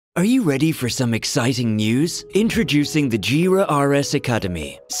Are you ready for some exciting news? Introducing the GERA RS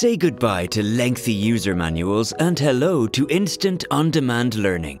Academy. Say goodbye to lengthy user manuals and hello to instant on-demand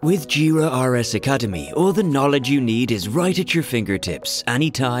learning. With GERA RS Academy, all the knowledge you need is right at your fingertips,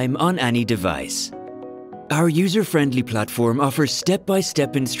 anytime, on any device. Our user-friendly platform offers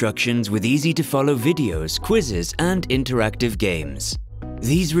step-by-step instructions with easy-to-follow videos, quizzes, and interactive games.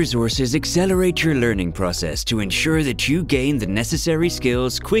 These resources accelerate your learning process to ensure that you gain the necessary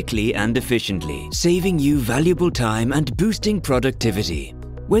skills quickly and efficiently, saving you valuable time and boosting productivity.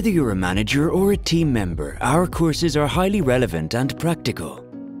 Whether you're a manager or a team member, our courses are highly relevant and practical.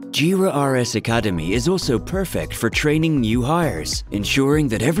 GERA RS Academy is also perfect for training new hires, ensuring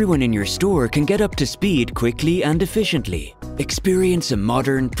that everyone in your store can get up to speed quickly and efficiently. Experience a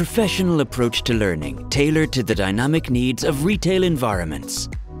modern, professional approach to learning, tailored to the dynamic needs of retail environments.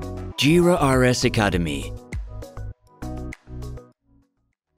 GERA RS Academy,